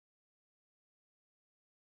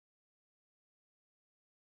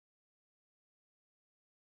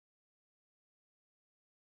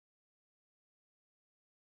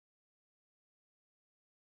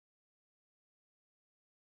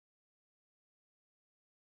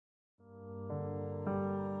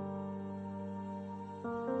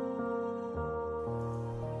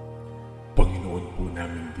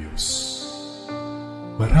Diyos.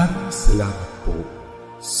 Maraming salamat po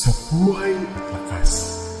sa buhay at lakas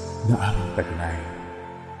na aming taglay,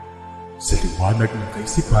 sa liwanag ng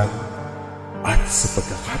kaisipan at sa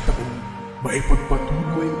pagkakataong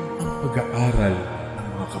maipagpatuloy ang pag-aaral ng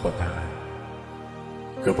mga kabataan.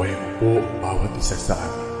 Gabayan po ang bawat isa sa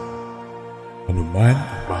amin. Anuman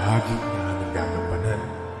ang bahagi na aming gagampanan,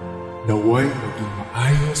 naway maging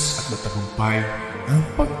maayos at matagumpay ang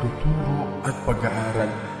pagtuturo at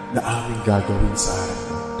pag-aaral na aming gagawin sa araw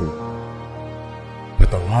na ito.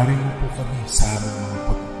 Patawarin mo po kami sa aming mga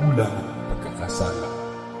pagkulang at pagkakasala.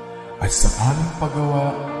 At sa aming paggawa,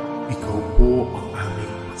 ikaw po ang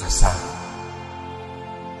aming makasama.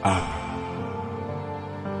 Amen.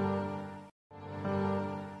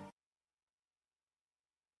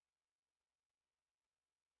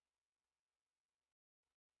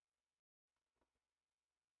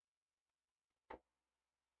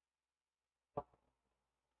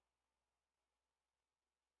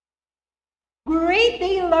 Great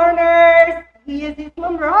day, learners! This is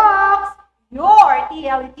Mom Rocks, your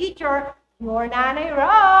TLE teacher, your Nanay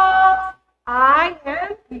Rocks. I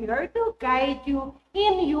am here to guide you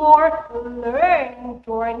in your learning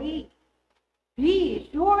journey. Be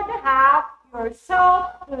sure to have your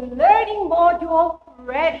self-learning module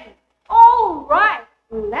ready. All right,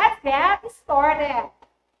 let's get started.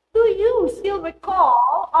 Do you still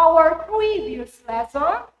recall our previous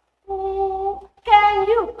lesson? Can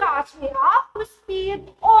you catch me up to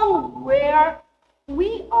speed on where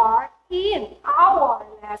we are in our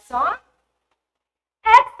lesson?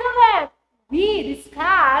 Excellent! We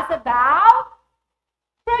discussed about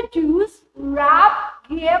produce, wrap,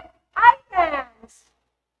 gift items,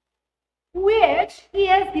 which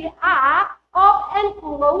is the act of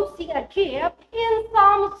enclosing a gift in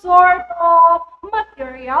some sort of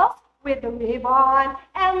materials with a ribbon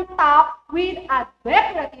and topped with a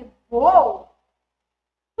decorative bow.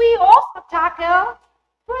 We also tackle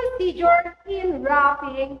procedure in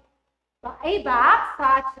wrapping a bag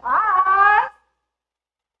such as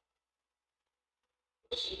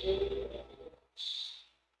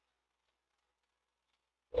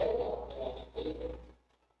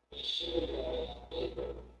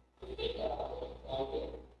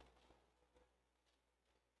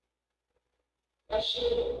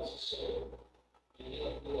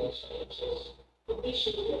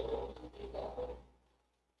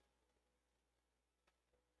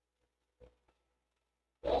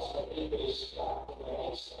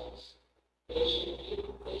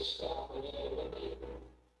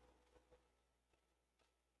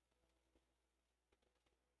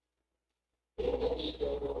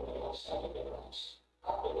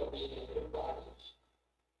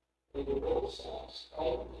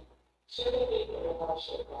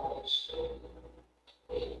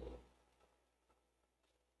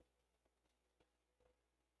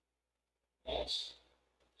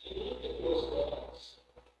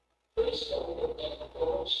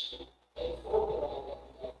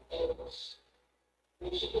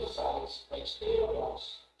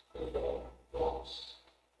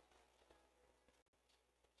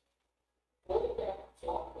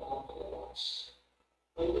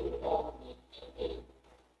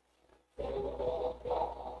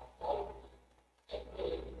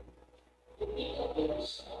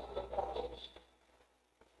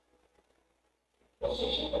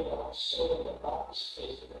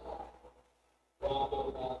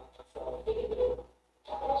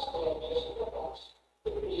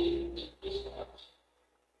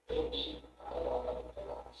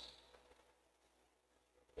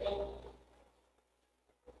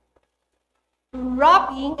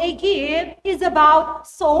wrapping a gift is about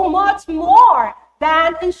so much more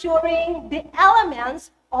than ensuring the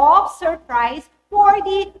elements of surprise for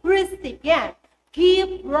the recipient.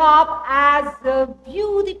 Gift wrap adds a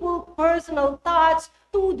beautiful personal touch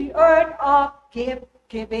to the art of gift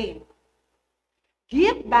giving.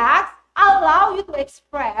 Gift bags allow you to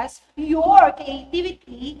express your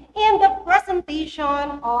creativity in the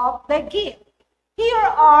presentation of the gift.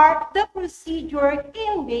 Here are the procedures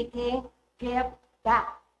in making gift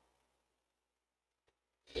bags.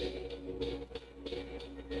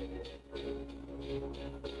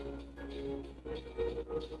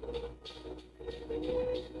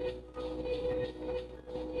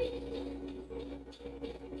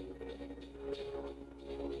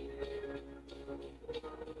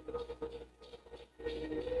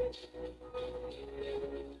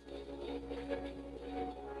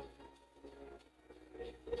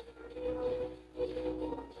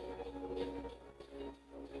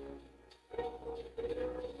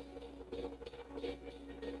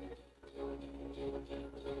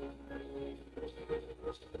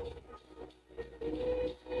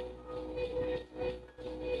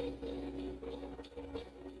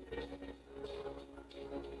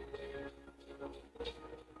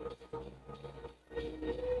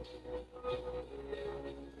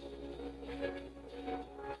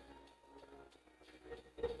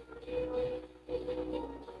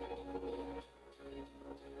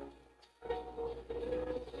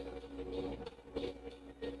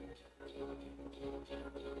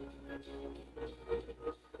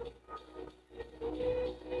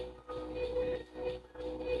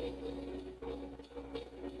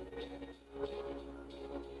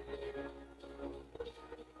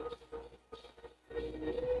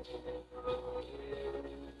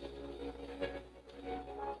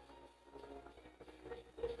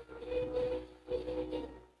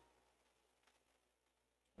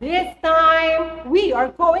 we are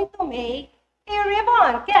going to make a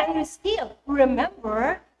ribbon. Can you still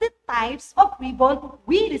remember the types of ribbon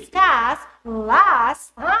we discussed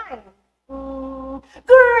last time?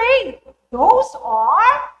 Great! Those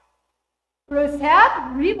are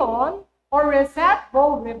rosette ribbon or rosette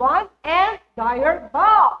bow ribbon and dyer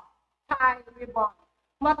bow tie ribbon.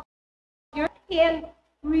 Materials in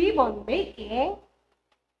ribbon making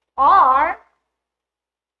are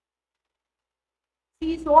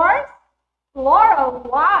scissors, floral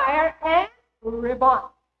wire, and ribbon.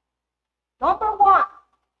 Number 1,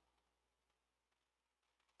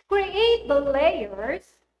 create the layers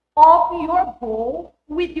of your bow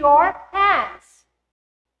with your hands.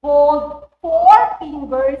 Hold 4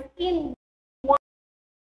 fingers in one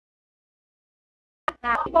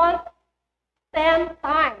hand 10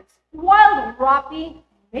 times. While wrapping,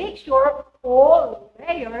 make sure all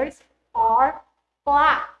layers are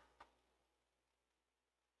flat.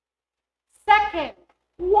 Second,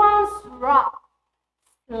 once wrapped,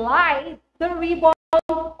 slide the ribbon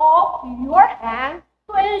off your hand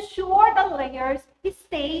to ensure the layers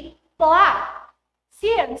stay flat.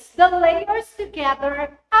 Since the layers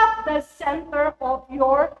together at the center of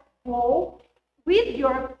your bow with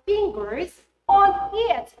your fingers on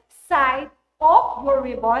each side of your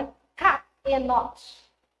ribbon, cut a notch.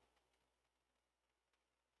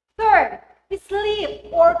 Third,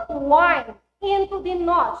 slip or twine into the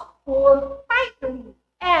notch, hold tightly,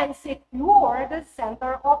 and secure the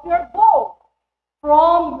center of your bow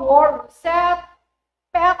from your rosette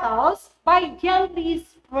petals by gently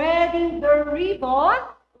spreading the ribbon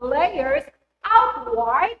layers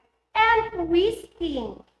outward and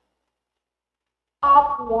twisting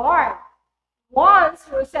upward. Once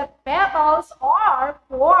rosette petals are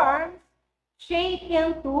formed, shape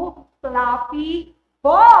into fluffy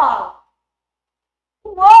ball.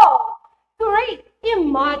 Whoa! Great!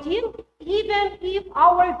 Imagine, even if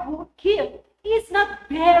our good gift is not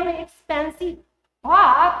very expensive,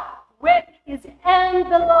 but when it is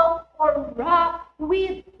enveloped or wrapped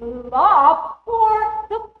with love for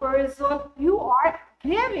the person you are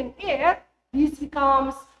giving it, this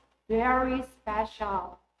becomes very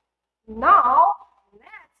special. Now,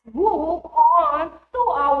 let's move on to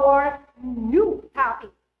our new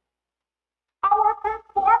topic. Our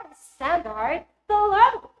performance standard,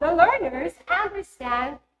 the learners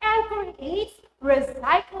understand and create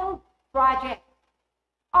recycled projects.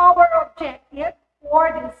 Our objective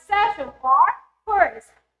for this session are,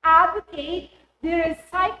 first, advocate the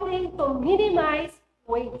recycling to minimize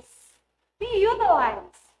waste. We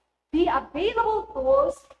utilize the available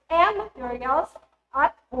tools and materials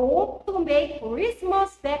at home to make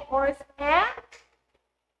Christmas decors and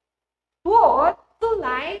put to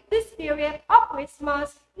light the spirit of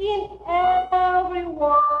Christmas in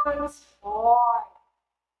everyone's heart.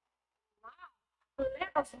 Now,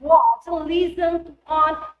 let us watch and listen to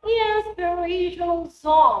an inspirational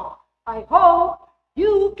song. I hope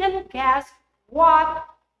you can guess what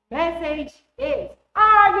message is.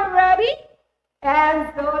 Are you ready?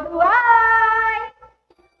 And so do I!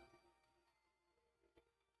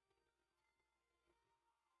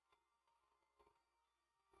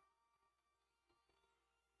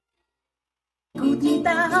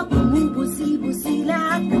 Kutita,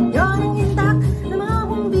 bumubusi-busilat, yon intak na mga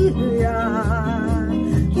bumbira.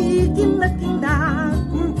 Kikindak-kindak,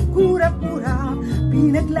 kura-kura,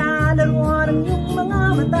 pinaglalaruan ang iyong mga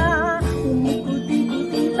mata.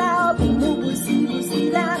 Kumukuti-kutita,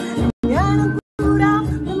 bumubusi-busilat, yan ang kurap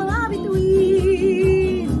ng mga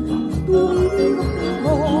bituin. Tuwing-tuwing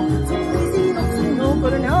mo, sumisinok-sinok,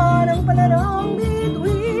 koronan ang palarong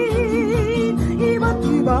bituin. Iba't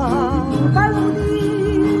ibang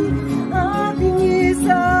paludi, ating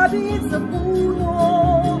isabit sa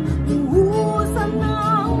puno. Uhusan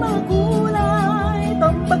ng mga kulay,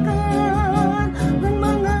 tambakan ng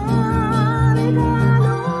mga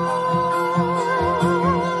regalo.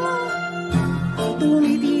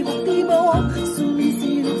 Tumitibok-tibok,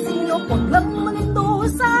 sumisilok-silok, huwag lang manindo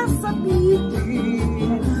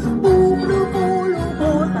sasabihin. Pulo-pulo,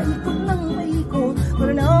 paikot ng paikot,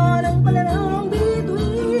 koronan ang palarong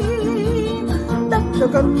bituin.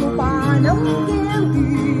 Dagdagan mo pa ng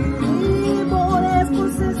candy, libones,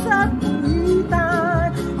 pulses at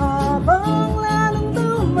kulitan, habang lalong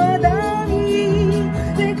dumadami,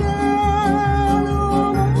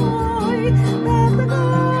 regalo mo'y dagdagan.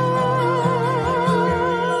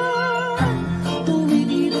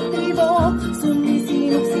 Tumitibok-tibok,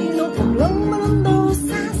 sumisilok-silok, huwag lang malundo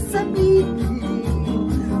sasabihin.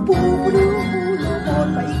 Pulo-pulo,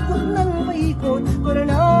 paikot ng paikot,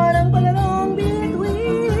 koronan ang palarong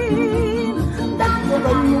bituin.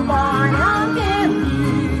 Dagdagan mo pa ng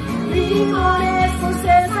candy, libones,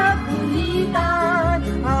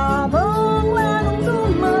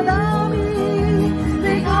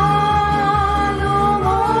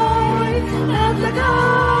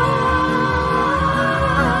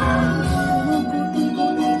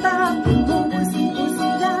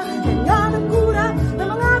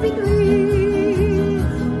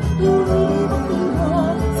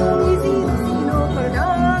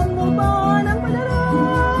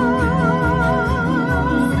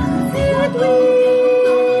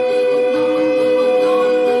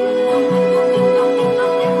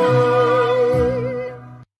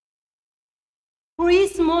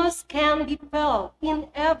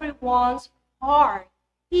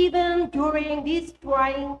 even during these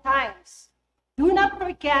trying times. Do not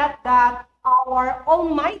forget that our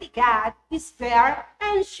Almighty God is there,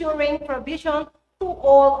 ensuring provision to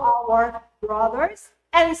all our brothers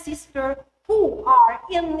and sisters who are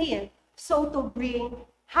in need, so to bring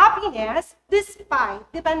happiness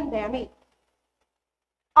despite the pandemic.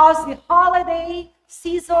 As the holiday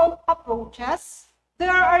season approaches,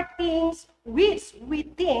 there are things which we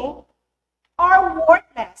think are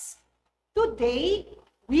worthless. Today,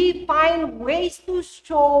 we find ways to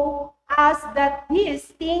show us that these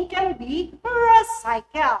things can be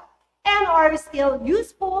recycled and are still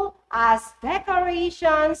useful as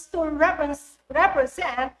decorations to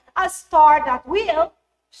represent a star that will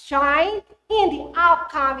shine in the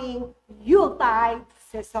upcoming Yuletide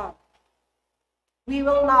season. We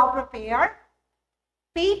will now prepare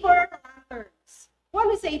paper lanterns. When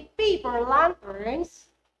we say paper lanterns,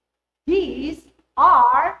 these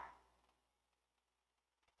are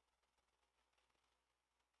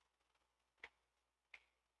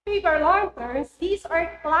paper lanterns. These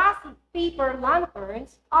are classic paper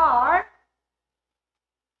lanterns, are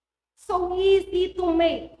so easy to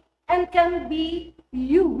make and can be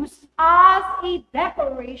used as a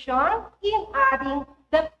decoration in adding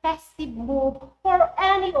the festive mood for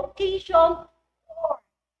any occasion or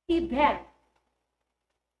event.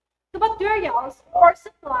 The materials or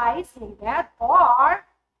supplies needed are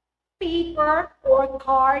paper or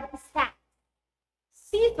card sacks,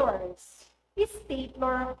 scissors,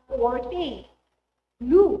 stapler or tape,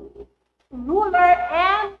 glue, ruler,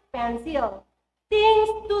 and pencil. Things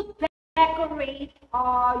to decorate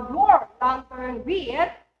your lantern with: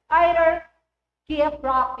 either gift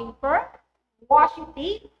wrap paper, washi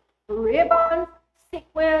tape, ribbons,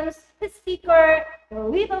 sequins, sticker,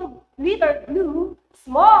 little glitter glue,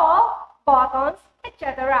 small buttons,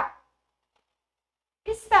 etc.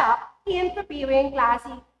 Step in preparing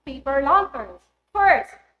classic paper lanterns.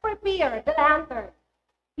 First, prepare the lantern.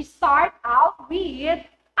 Start out with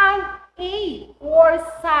an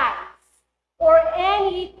A4 size or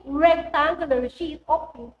any rectangular sheet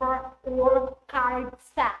of paper or card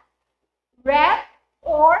stack. Red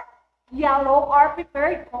or yellow are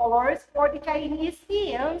preferred colors for the Chinese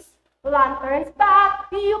themes lanterns, but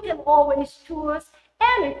you can always choose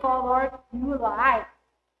any color you like.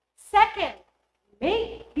 Second,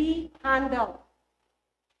 make the handle.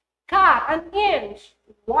 Cut an inch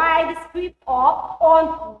wide strip off on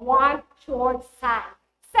one short side.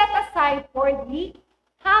 Set aside for the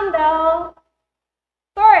handle.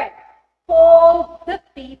 Third, fold the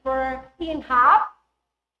paper in half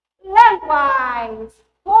lengthwise.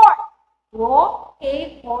 Fourth, draw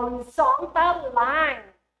a horizontal line.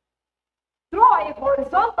 Draw a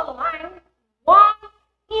horizontal line 1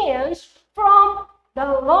 inch from the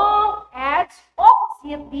long edge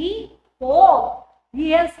opposite the fold.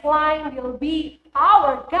 This line will be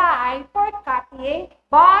our guide for cutting,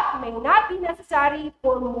 but may not be necessary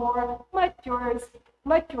for more mature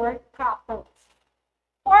crafters.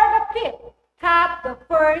 For the fifth, cut the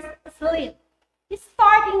first slit.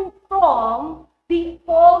 Starting from the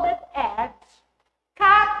folded edge,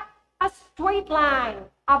 cut a straight line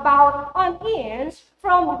about an inch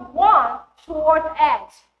from one short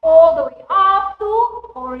edge all the way up to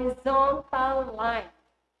horizontal line.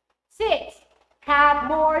 6. Cut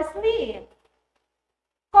more slits.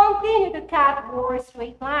 Continue to cut more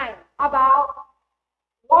straight line about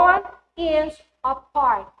 1 inch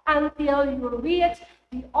apart until you reach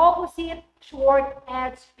the opposite short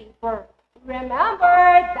edge paper. Remember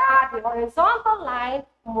that the horizontal line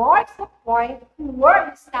marks the point where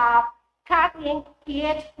you stop cutting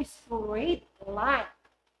each straight line.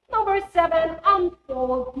 Number 7,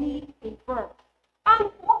 unfold the paper.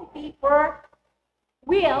 Unfold the paper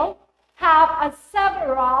will have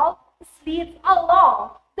several slits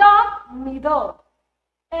along the middle.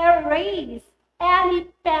 Erase any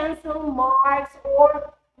pencil marks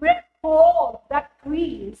or refold the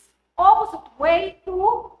crease opposite way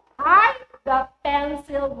to hide the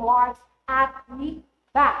pencil marks at the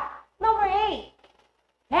back. Number 8,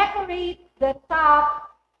 decorate the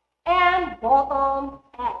top and bottom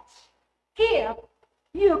edge.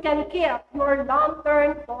 You can keep your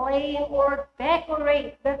lantern plain or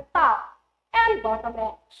decorate the top and bottom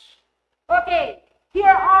edge. Okay, here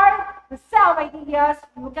are some ideas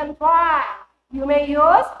you can try. You may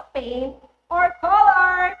use paint or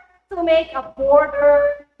color to make a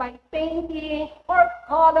border by painting or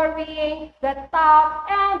coloring the top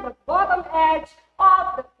and the bottom edge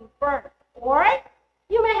of the paper. Or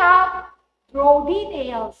you may have draw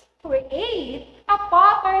details. Create a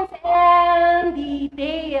patterns and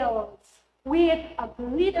details with a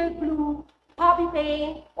glitter glue, puppy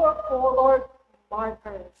paint, or colored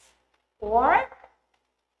markers. or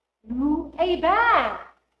glue a band.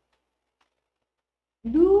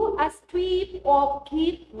 Glue a strip of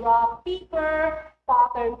gift wrap paper,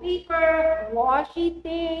 pattern paper, washi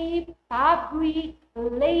tape, fabric,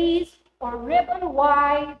 lace, or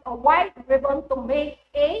a white ribbon to make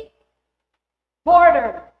a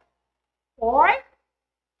border, or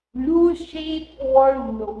glue shape or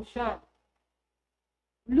notion.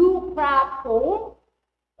 Glue craft foam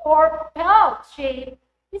or felt shape,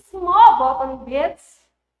 small button bits,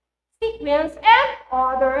 sequins, and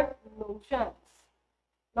other notions.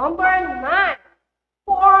 Number 9,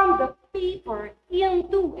 form the paper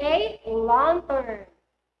into a lantern.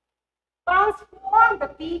 Transform the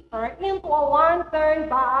paper into a lantern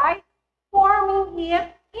by forming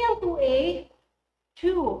it into a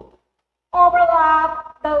tube.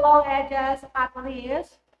 Overlap the long edges at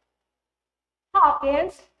least.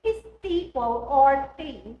 Hawkins is staple or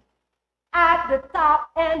tape at the top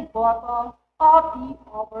and bottom of the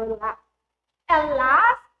overlap. And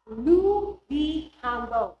last, glue the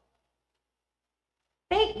handle.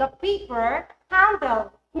 Take the paper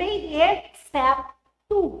handle made in step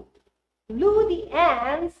 2. Glue the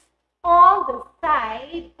ends on the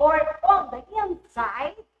side or on the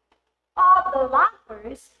inside of the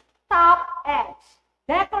lantern's top edge.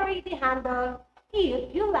 Decorate the handle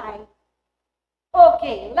if you like.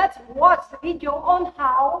 Okay, let's watch the video on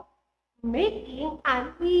how making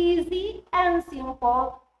an easy and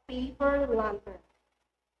simple paper lantern.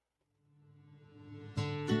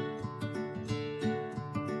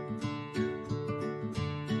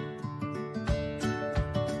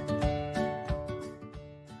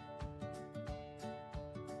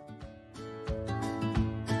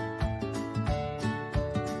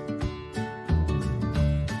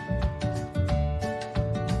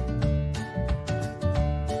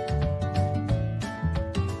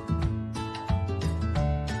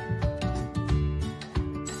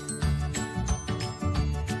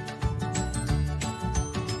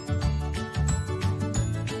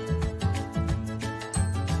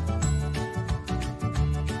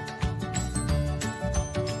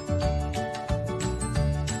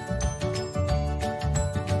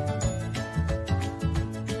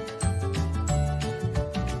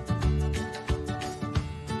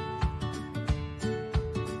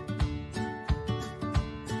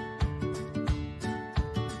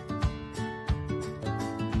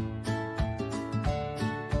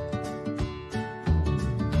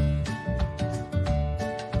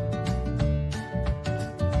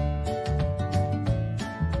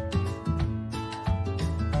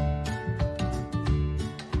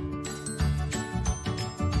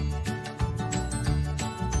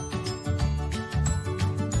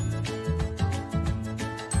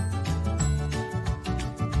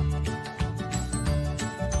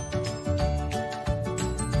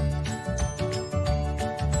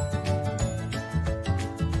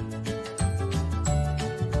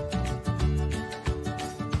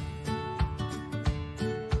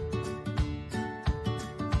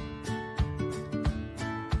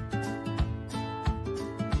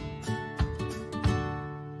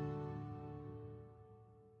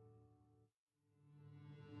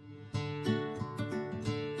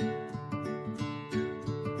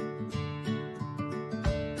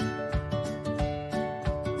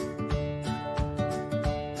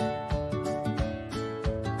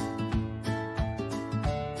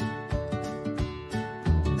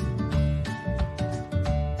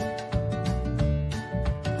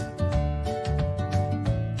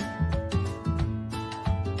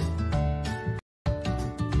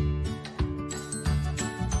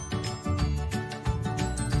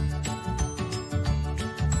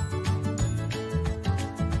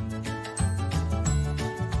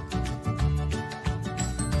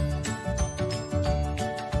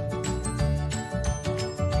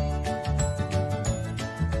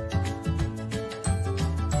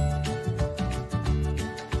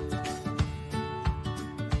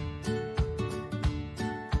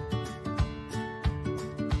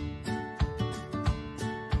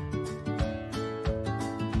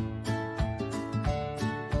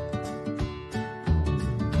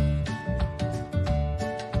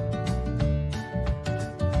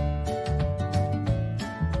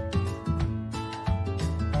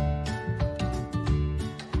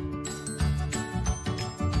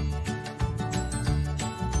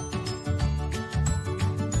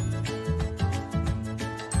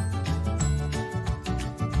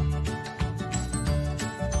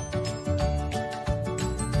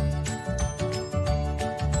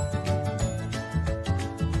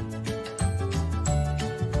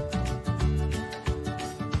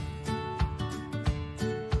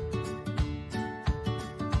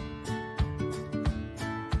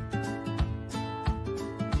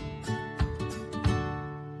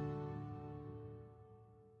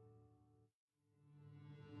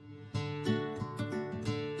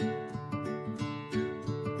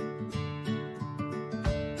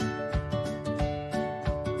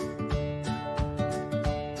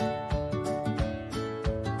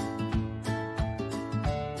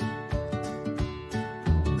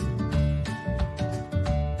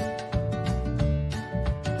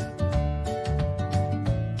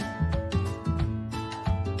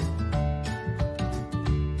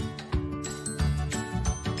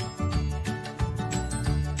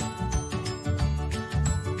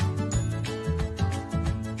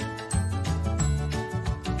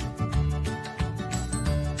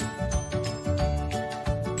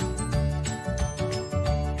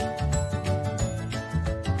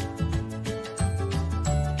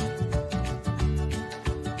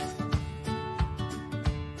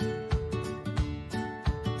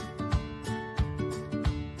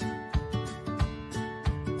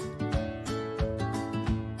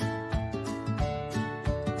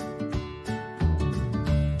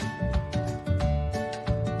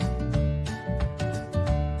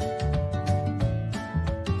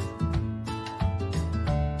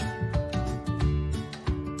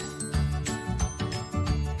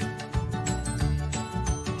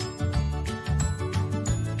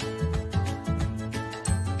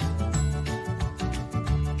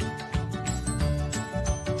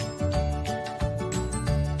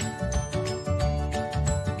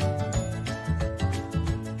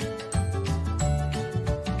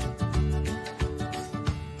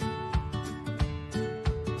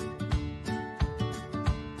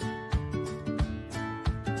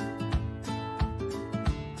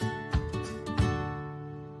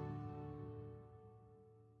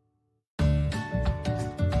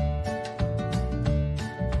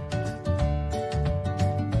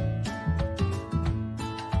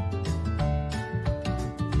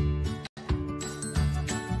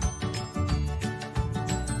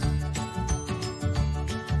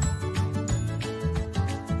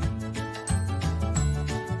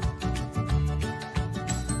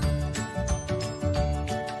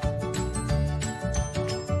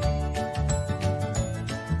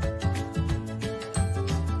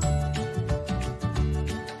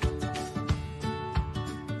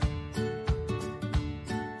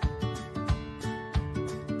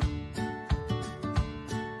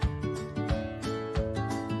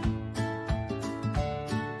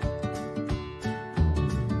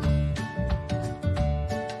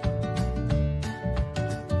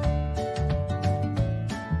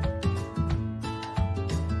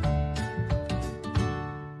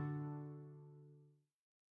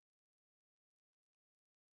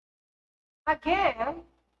 Again,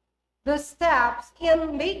 the steps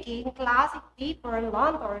in making classic paper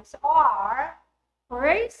lanterns are: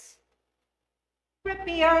 first,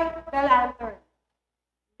 prepare the lantern.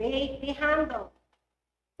 Make the handle.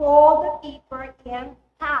 Fold the paper in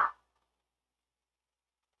half.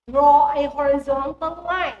 Draw a horizontal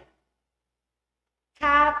line.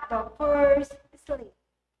 Cut the first slit.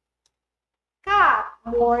 Cut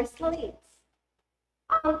more slits.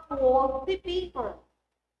 Unfold the paper.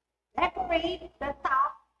 Decorate the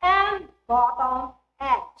top and bottom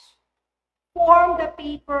edge. Form the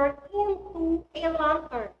paper into a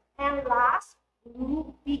lantern. And last,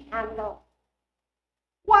 glue the handle.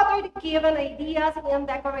 What are the given ideas in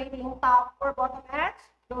decorating top or bottom edge?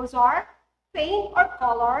 Those are: paint or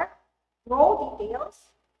color, draw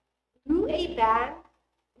details, glue a band,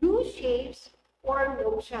 glue shapes, or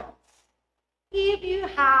notions. If you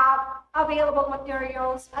have available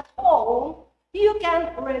materials at home, you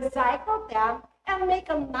can recycle them and make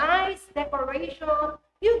a nice decoration.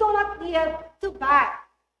 You do not need to buy.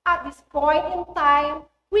 At this point in time,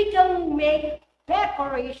 we can make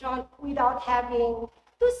decoration without having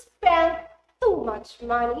to spend too much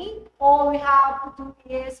money. All we have to do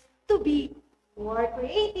is to be more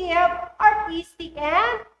creative, artistic,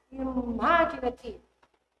 and imaginative.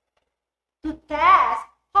 To test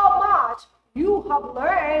how much you have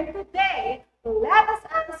learned today, let us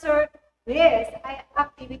answer this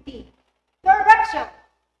activity. Direction.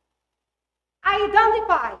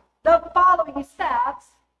 Identify the following steps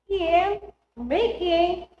in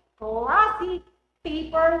making classic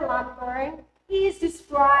paper lantern. Is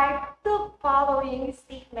described the following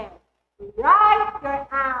statement. Write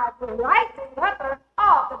the letter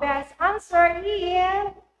of the best answer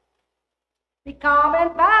in the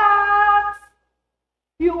comment box.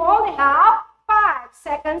 You only have 5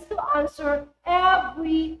 seconds to answer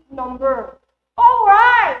every number. All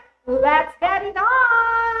right, let's get it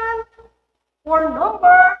on. For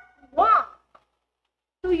number 1,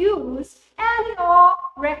 to use any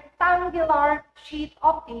rectangular sheet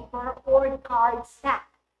of paper or card stack,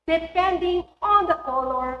 depending on the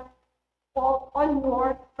color on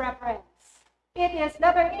your preference. It is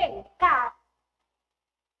letter A, cut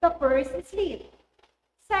the first slit.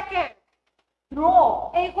 Second,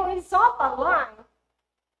 draw a horizontal line.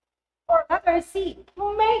 Or letter C,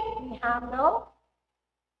 make the handle.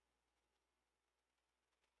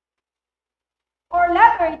 Or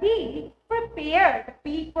letter D, prepare the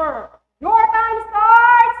paper. Your time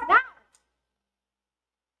starts now.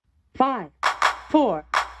 5, 4,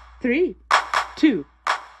 3, 2,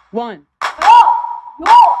 1. Oh,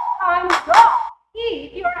 your time is up.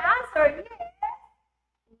 If your answer is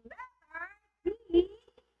letter D,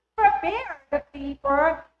 prepare the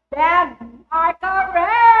paper, then you are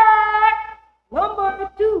correct.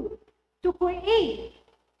 Number 2, to create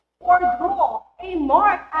or draw a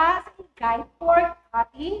mark as a guide for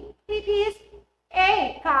cutting, it is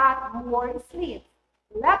A, cut more slits.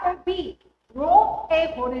 Letter B, draw a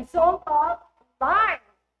horizontal line.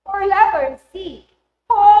 Or letter C,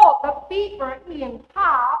 fold the paper in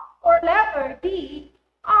half. Or letter D,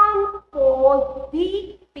 unfold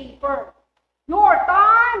the paper. Your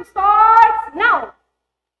time starts now.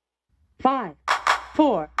 5,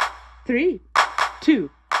 4, 3, 2,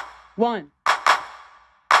 1.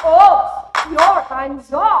 Oops, your time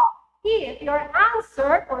is up. If your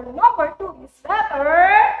answer for number 2 is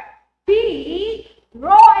letter B,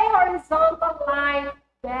 draw a horizontal line,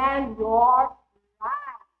 then you're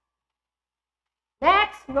right.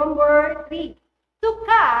 Next, number 3. To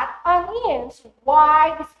cut an inch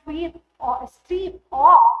wide strip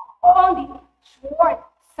off on the short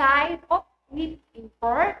side of the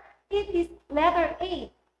paper, it is letter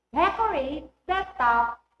A. Decorate the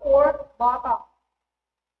top or bottom.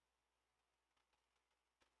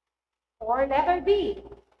 Or letter B,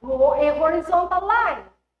 draw a horizontal line.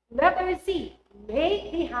 Letter C,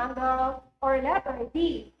 make the handle. Or letter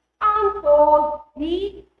D, unfold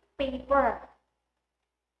the paper.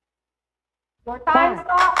 Your time 5,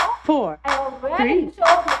 starts. 4, I already 3,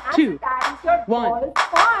 showed the answer. 2, That is your 1. bonus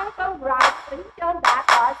point. Congratulations, that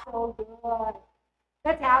was so good.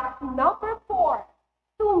 Let's have number 4.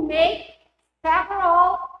 To make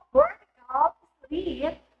several vertical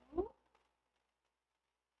slits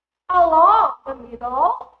along the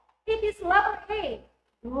middle, it is letter A.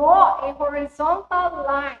 Draw a horizontal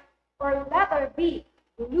line. Or letter B,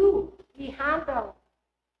 glue the handle.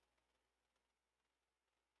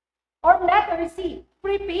 Or letter C,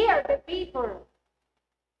 prepare the paper.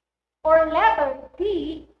 Or letter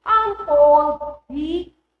D, unfold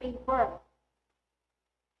the paper.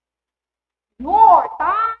 Your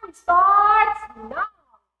time starts now.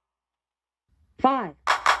 5,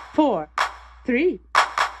 4, 3,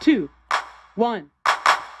 2, 1.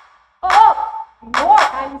 Oh, your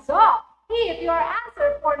time is up. If your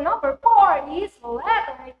answer for number 4 is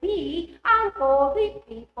letter D, unfold the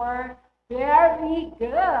paper. Very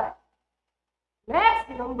good. Next,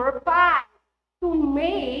 number 5. To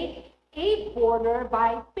make a border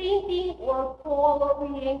by painting or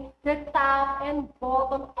coloring the top and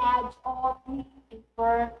bottom edge of the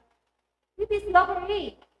paper. It is number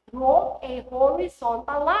 8. Draw a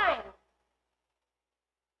horizontal line.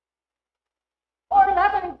 Or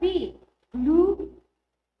letter B, glue,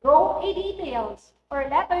 draw a details. Or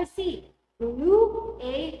letter C, glue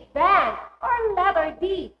a band. Or letter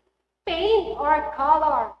D, paint or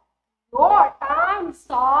color. Your time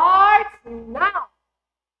starts now.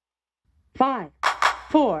 5,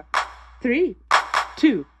 4, 3,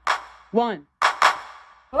 2, 1.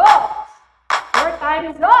 Folks, your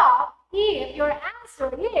time is up. If your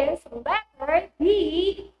answer is letter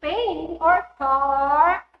D, paint or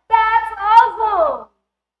color, that's awesome.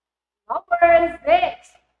 Number 6.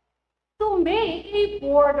 To make a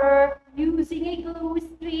border using a glue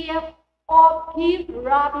strip of gift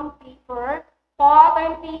wrapping paper,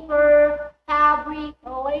 cotton paper, fabric,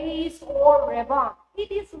 lace, or ribbon.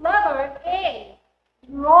 It is letter A.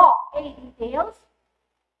 Draw a details.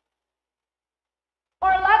 Or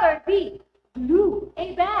letter B. Glue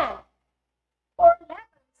a band. Or letter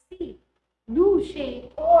C. Glue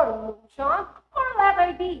shape or motion. Or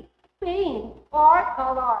letter D. Paint or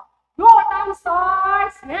color. Your time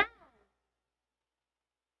starts now.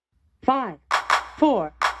 5,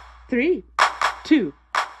 4, 3, 2,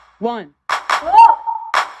 1. Oh,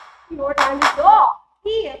 your time is up.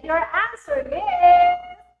 If your answer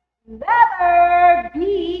is letter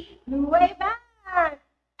B, glue a band.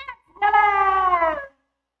 Excellent.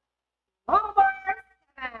 Number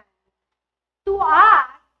 7. To add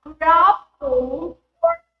craft foam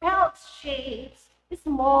or felt shapes,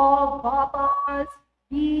 small buttons,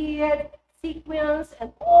 beads, sequins,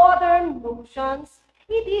 and other notions,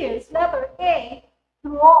 it is letter A,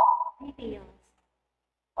 draw details.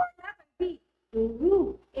 Or letter B,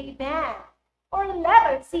 glue a band. Or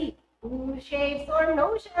letter C, glue shapes or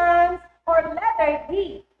notions. Or letter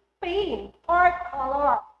D, paint or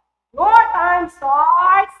color. Your time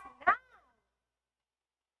starts now.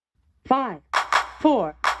 5,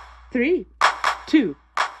 4, 3, 2,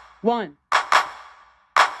 1.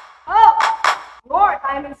 Oh, your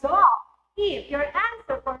time is up. If your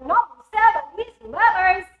answer for number 7 is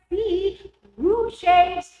letter C, glue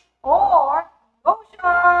shapes or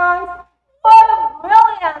notions, what a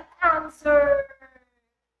brilliant answer!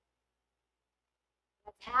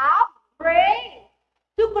 Let's have a break.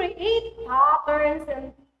 To create patterns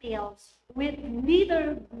and details with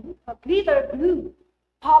glitter glue,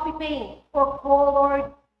 poppy paint, or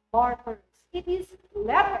colored markers, it is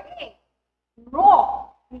letter A, draw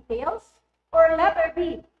details. Or letter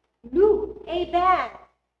B, glue a band.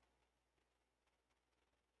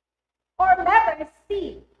 Or letter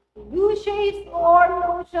C, glue shapes or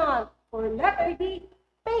notion. Or letter D,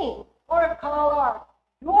 paint or color.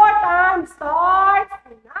 Your time starts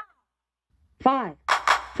now. 5,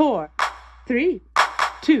 4, 3,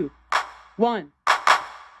 2, 1.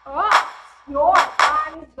 Oh, your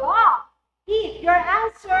time is up. If your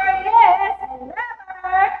answer is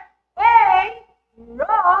letter A,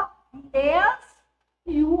 draw details,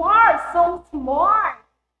 you are so smart.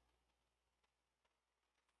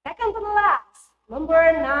 Second to the last,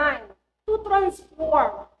 number 9. To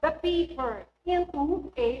transform the paper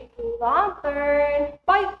into a lantern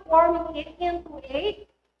by forming it into a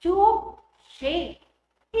tube shape.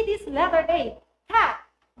 It is letter A, cut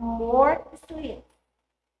more slits.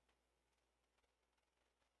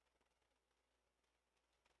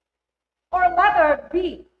 Or letter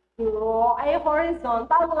B, draw a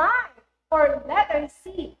horizontal line. Or letter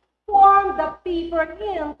C, form the paper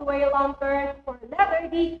into a lantern. Or letter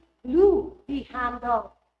D, glue the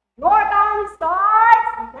handle. Your time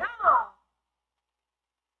starts now.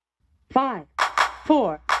 5,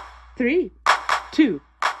 4, 3, 2,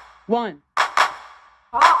 1.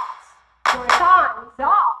 Pause. Your time is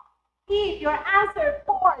up. If your answer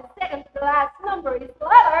for second to the last number is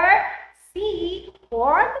letter C,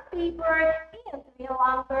 form the paper into a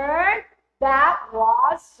lantern, that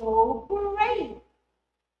was so great.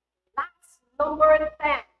 Last, number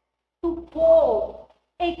 10. To fold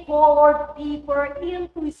a colored paper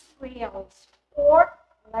into squares or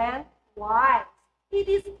lengthwise. It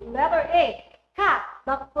is letter A, cut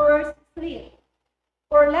the first slit.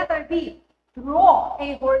 Or letter B, draw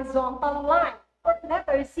a horizontal line. Or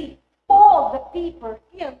letter C, fold the paper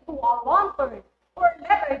into a lantern. Or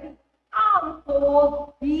letter D,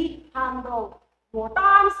 unfold the handle. Your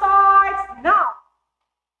time starts now.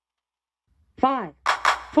 5,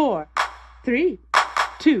 4, 3,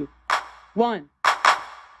 2, 1.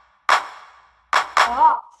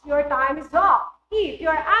 Your time is up. If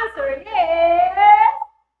your answer is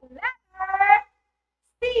letter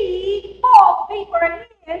C, fold paper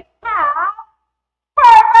in half,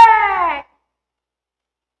 perfect!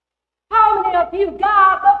 How many of you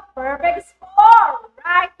got the perfect score?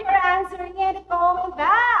 Write your answer in the comment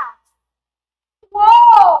box.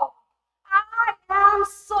 Whoa! I am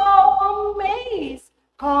so amazed.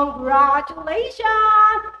 Congratulations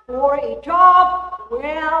for a job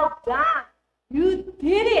well done. You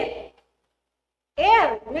did it.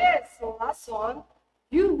 In this lesson,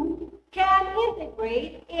 you can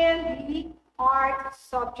integrate in the art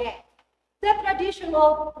subject the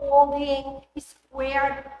traditional folding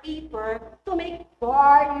squared paper to make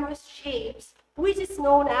various shapes, which is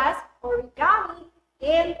known as origami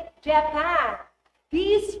in Japan.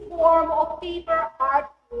 This form of paper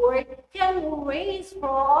artwork can range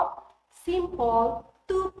from simple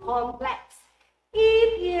to complex.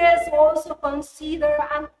 It is also considered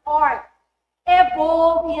an art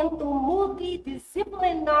evolved into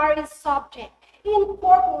multidisciplinary subject,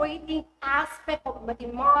 incorporating aspects of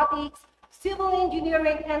mathematics, civil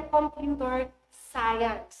engineering, and computer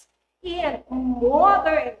science. In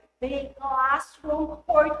modern day classroom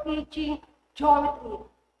for teaching geometry,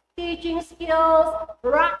 teaching skills,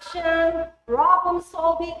 fraction, problem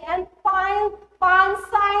solving, and fun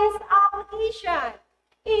science application.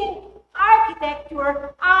 In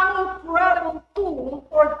architecture, an incredible tool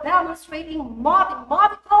for demonstrating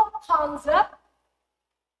mathematical concepts,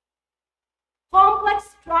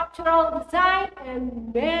 complex structural design,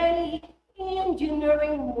 and many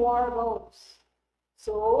engineering marvels.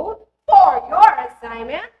 So, for your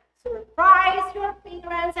assignment, surprise your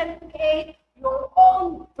parents and create your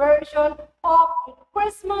own version of a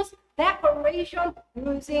Christmas decoration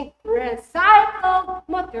using recycled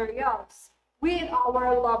materials. With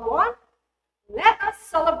our loved one, let us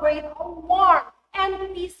celebrate a warm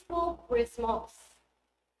and peaceful Christmas.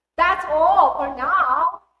 That's all for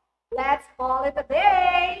now. Let's call it a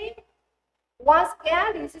day. Once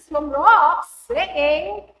again, this is Mom Rox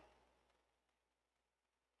saying,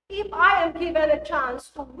 if I am given a chance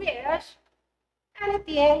to wish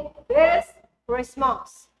anything this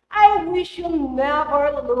Christmas, I wish you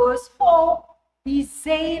never lose hope, be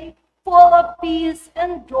safe, full of peace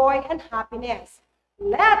and joy and happiness.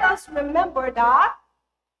 Let us remember that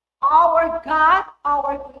our God,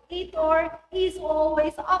 our Creator, is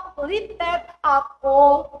always uplifted at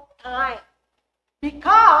all times.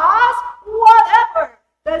 Because whatever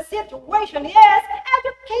the situation is,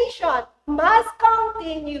 education must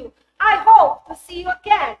continue.